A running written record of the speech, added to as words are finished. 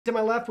To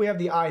my left, we have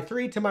the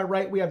i3. To my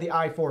right, we have the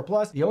i4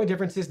 Plus. The only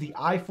difference is the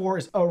i4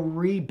 is a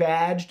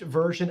rebadged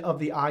version of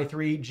the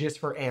i3 just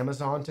for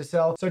Amazon to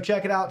sell. So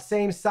check it out.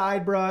 Same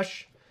side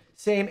brush,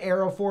 same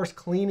Aeroforce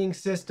cleaning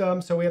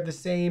system. So we have the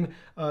same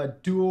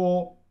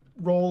dual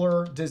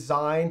roller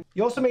design.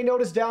 You also may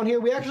notice down here,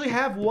 we actually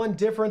have one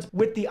difference.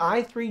 With the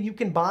i3, you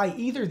can buy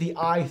either the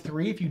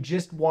i3 if you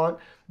just want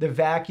the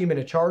vacuum and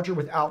a charger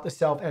without the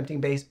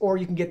self-emptying base, or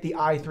you can get the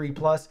i3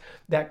 Plus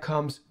that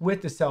comes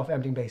with the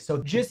self-emptying base. So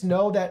just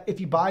know that if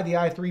you buy the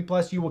i3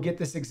 Plus, you will get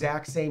this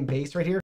exact same base right here.